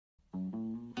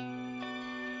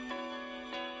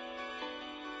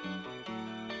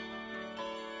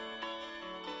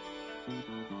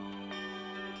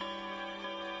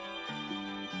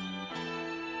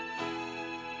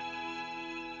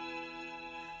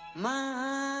My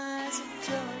eyes have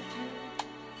told you.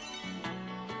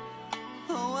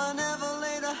 Oh, I never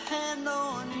laid a hand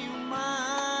on you.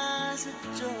 My eyes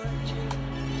have told you.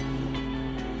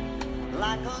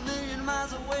 Like a million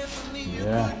miles away from me.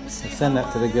 Yeah, I'll send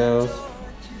that to the girls.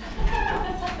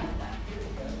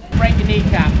 Break your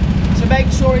kneecap. So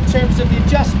make sure in terms of the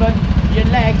adjustment, your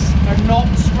legs are not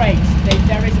straight.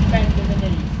 There is a bend in the knees.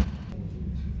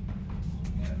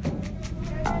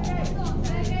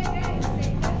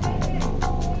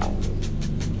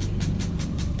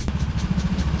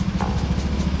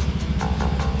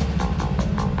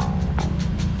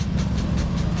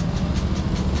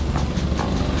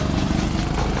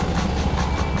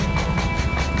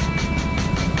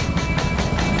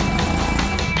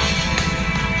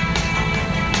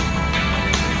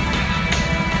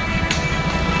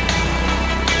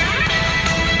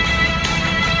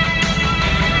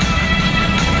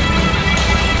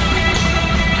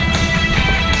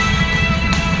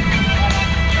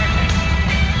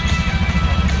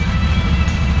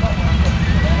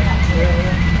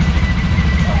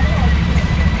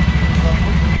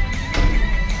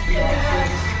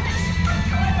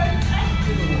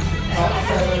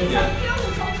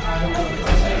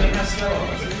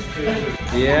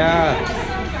 Yeah.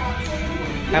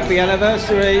 Happy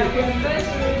anniversary. Happy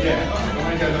anniversary,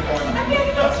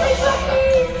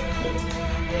 puppies.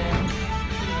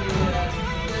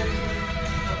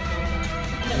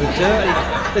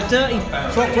 The dirty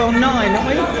Brockwell 9, aren't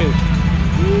we?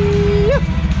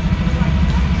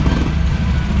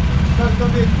 So it's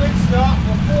going to be a quick start.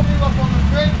 We'll form you up on the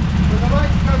grid. With the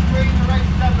lights go green, the race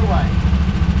is underway.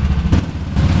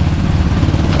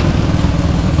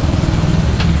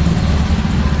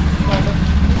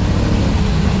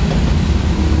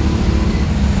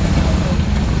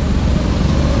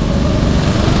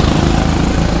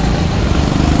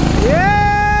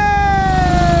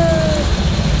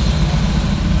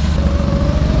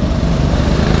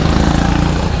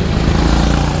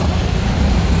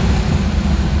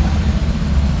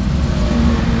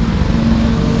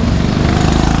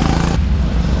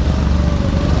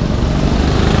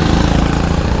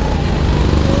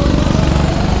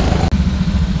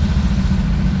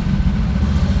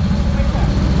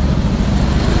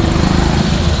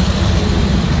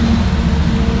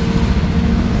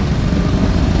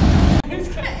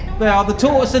 They are the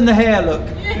tortoise and the hare, look.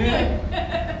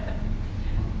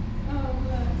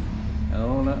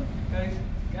 Oh, look.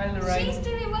 She's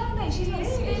doing well though, she's not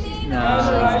spinning.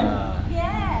 No.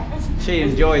 Yeah. She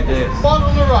enjoyed this. One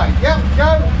on the right. Yep,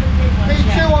 go.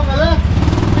 P2 on the left.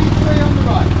 P3 on the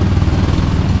right.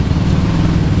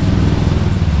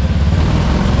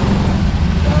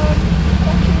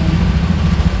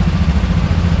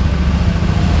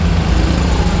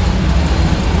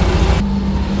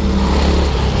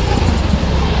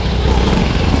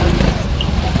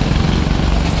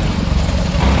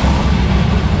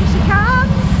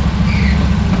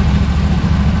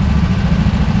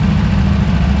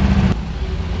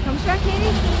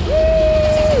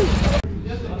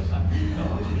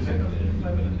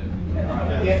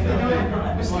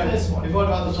 If I'd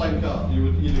had the same car,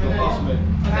 you'd have gone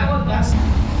past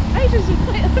me. Adrian's in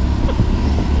quite at the front.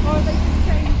 Or are they just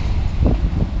going...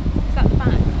 Is that the back?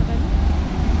 I don't know.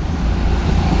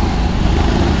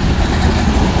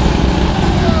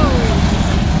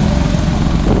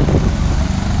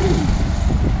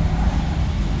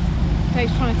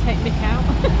 Dave's trying to take Mick out.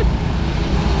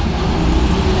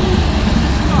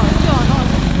 Oh, John, I'm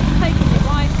taking your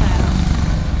wife out.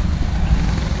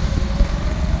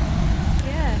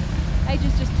 Yeah.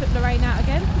 Adrian's just took Lorraine out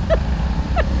again.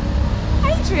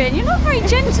 Adrian, you're not very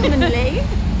gentlemanly.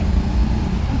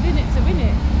 He's in it to win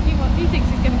it. He thinks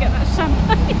he's going to get that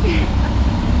champagne.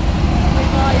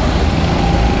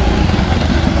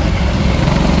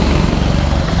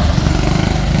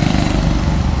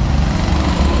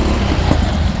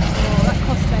 Oh, that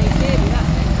cost Dave dearly, that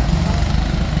thing.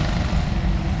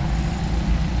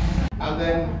 And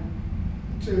then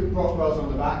 2 Brockwells on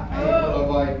the back, followed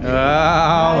by...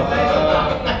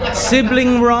 Oh.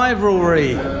 Sibling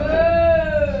rivalry.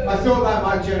 I thought that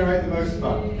might generate the most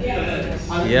fun. Yes.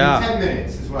 And Yeah. 10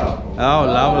 minutes as well. Oh,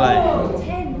 lovely. Oh,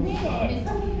 10 minutes.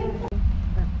 Okay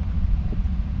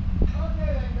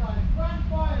then guys, grand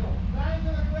final. Down to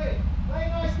the grid. Play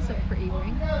nicely. This is a pretty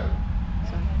ring. Go.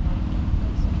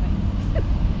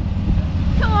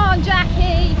 Come on,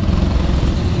 Jackie!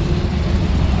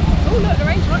 Oh look,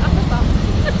 Lorraine's right up her bum.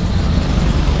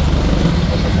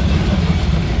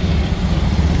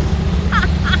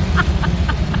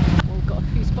 Oh, got a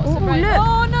few spots of rain. Look.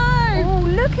 Oh no! Oh,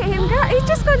 look at him go. He's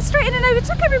just gone straight in and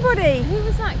overtook everybody. Who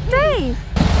was that kid? Dave.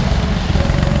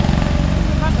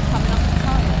 Run the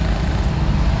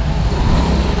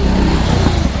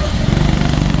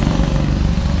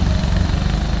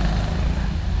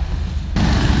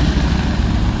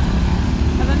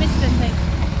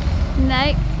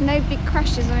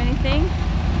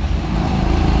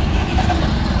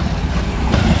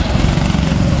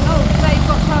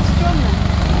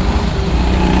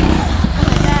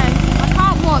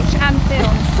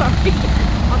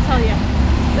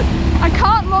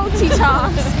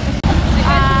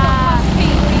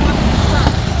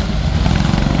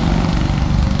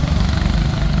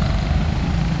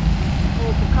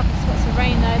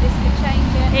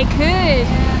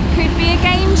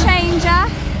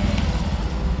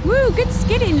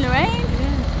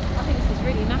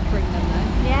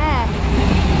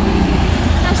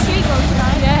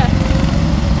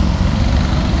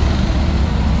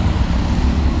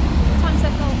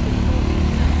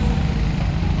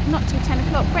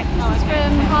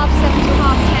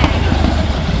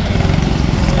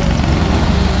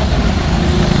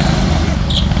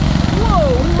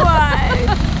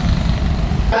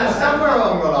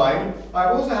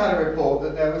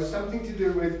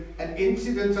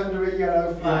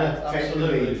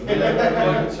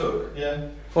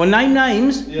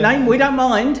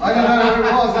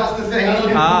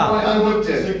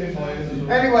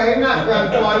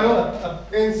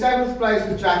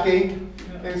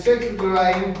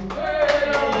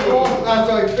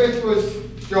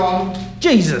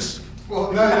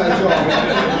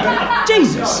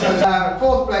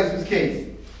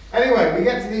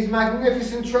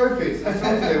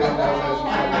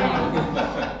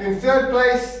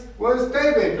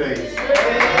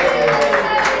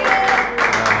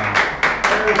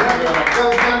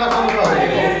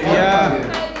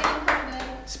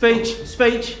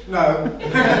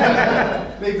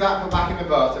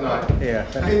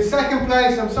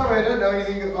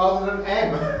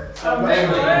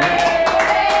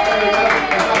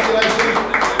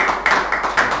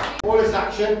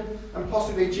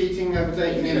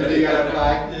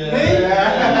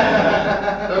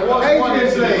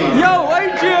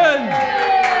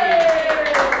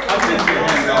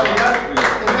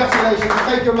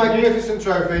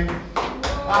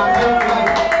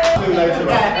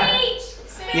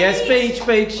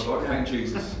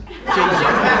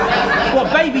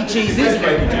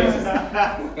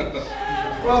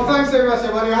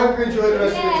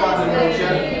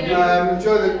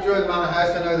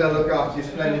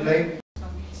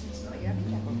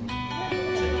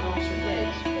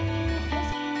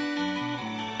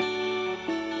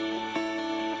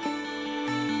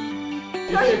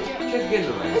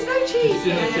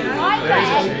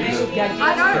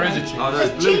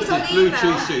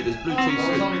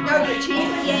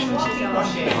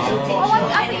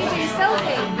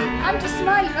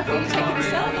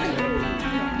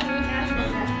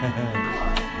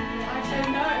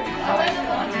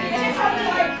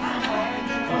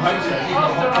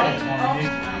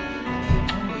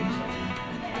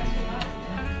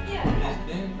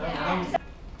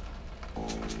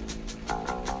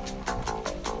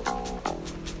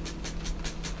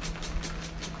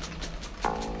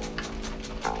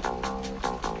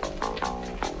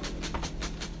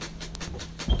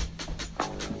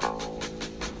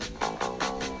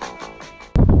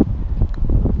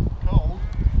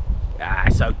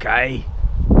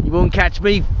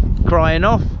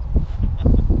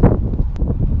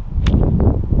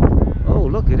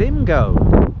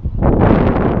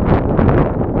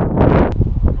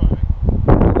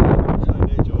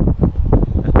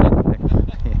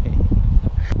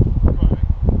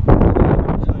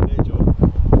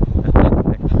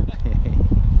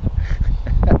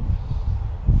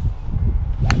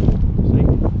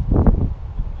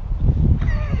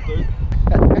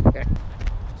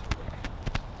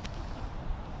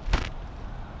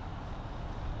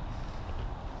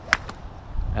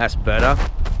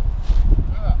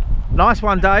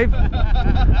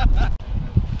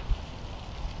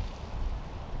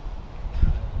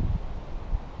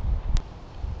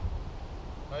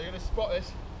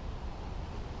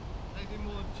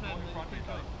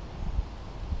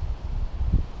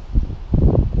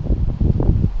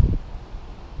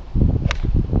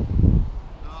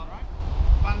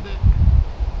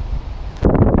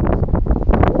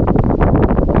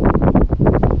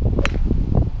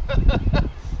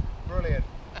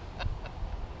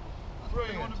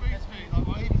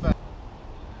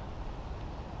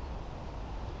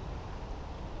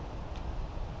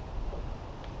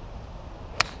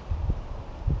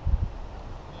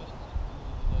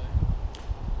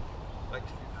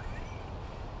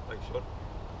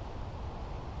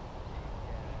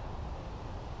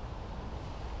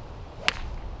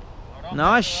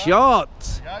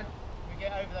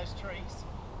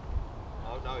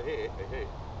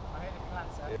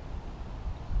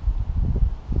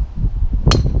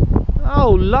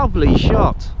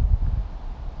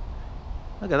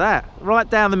Look at that, right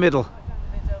down the middle.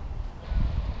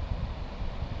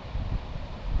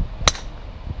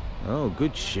 Oh,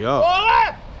 good shot.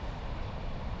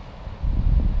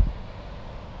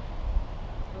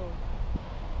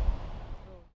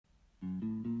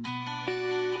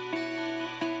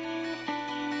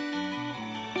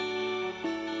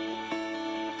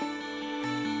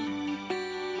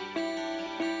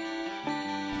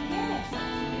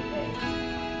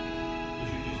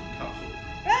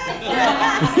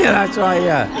 Yeah, that's right,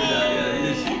 yeah.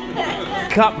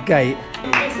 Cupgate.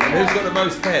 Who's got the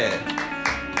most hair?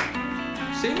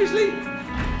 Seriously?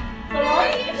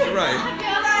 Right.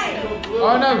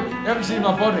 Oh no, you haven't seen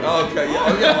my body. Oh, okay,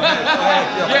 yeah.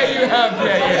 Yeah, you have,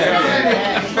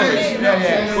 yeah.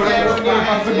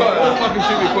 I forgot what fucking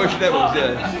stupid question that was, yeah.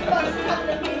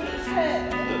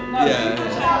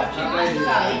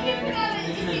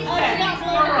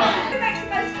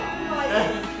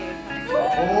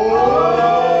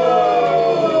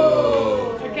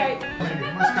 Okay.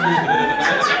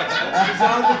 It's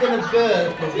either going to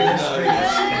burp or going to screech.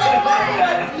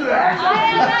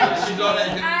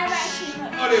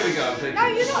 Oh, there we go. No,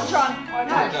 you're not drunk. No.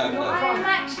 I am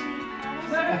actually.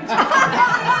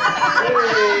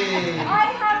 I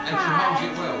have And she holds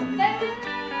it well.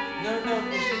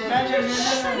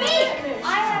 Me! I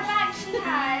have actually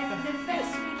had the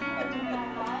best weekend of my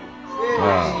life.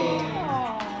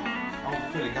 I'm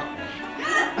filling up now.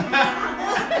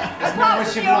 That's not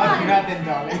much of life you had then,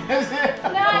 darling. No,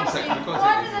 actually,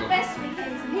 one of the best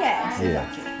weekends of my life. Yeah.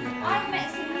 I've met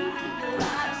some new people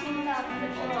that I absolutely love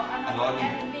before, and I won't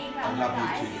ever leave I out love my you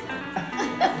life. too.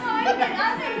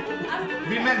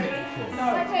 Have you met me before? No,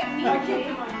 I don't mean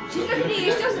you. She's looking at you,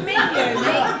 she doesn't mean you.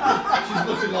 She's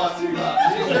looking like too much.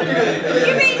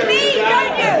 You mean me,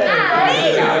 don't you?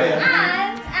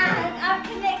 And I've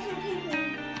connected with people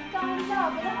that I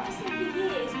love, and I haven't seen for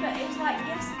years, but it was like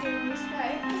yesterday when we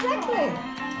spoke. Exactly.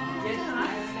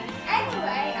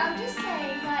 Anyway, I'm just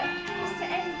saying, like, here's to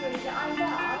everybody that I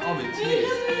love. I'm in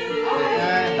tears.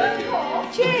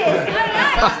 Cheers.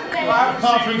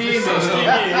 Apart from you, Apart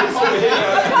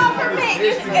from Mick,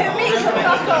 Mick can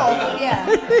fuck off. Yeah.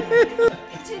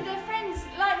 To the friends,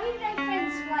 like, we've known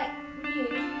friends like you,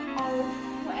 old,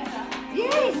 whatever.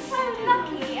 Yes. So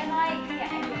lucky, and like,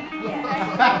 yeah, anyway. Yeah.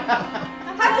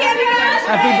 Happy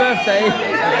anniversary. Happy birthday.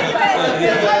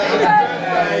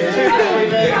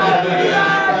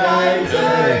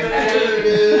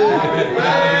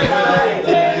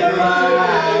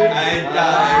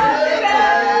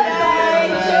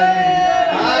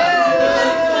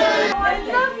 I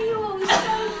love you all so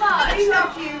much. I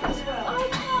love you as well. I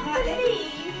can't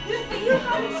believe that you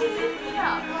had to lift me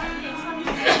up like this. I'm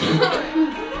so sorry.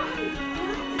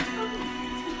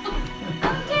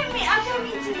 I don't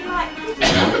mean to like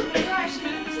criticize me, you're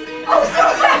actually Oh,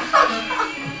 sorry.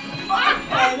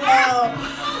 I know.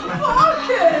 Fuck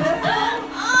it.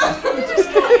 You just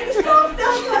can't get the scarf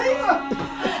down, mate.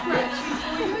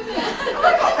 I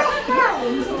got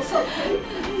 £1 or something.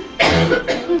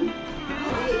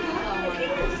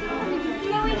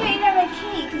 No, we don't know a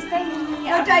key because Dave's really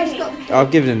No, Dave's got the key.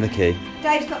 I've given him the key.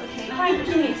 Dave's got the key. Thank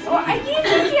you. Or are you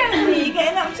videoing me? You're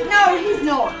getting up to... No, he's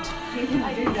not. He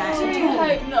didn't do that. I do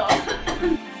hope not.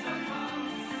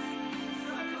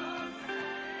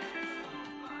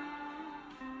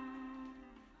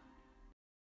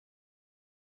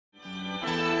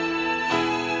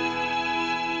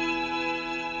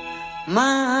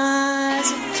 My eyes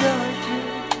have told you,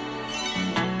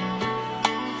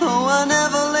 though I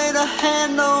never laid a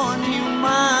hand on you. My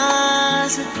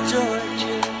eyes have told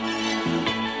you,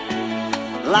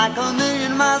 like a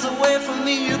million miles away from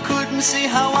me, you couldn't see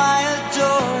how I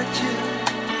adored you.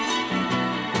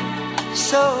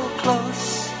 So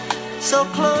close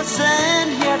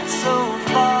and yet so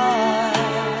far.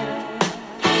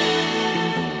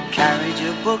 Carried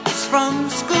your books from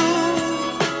school,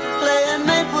 playing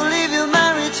make-believe you're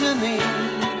married to me.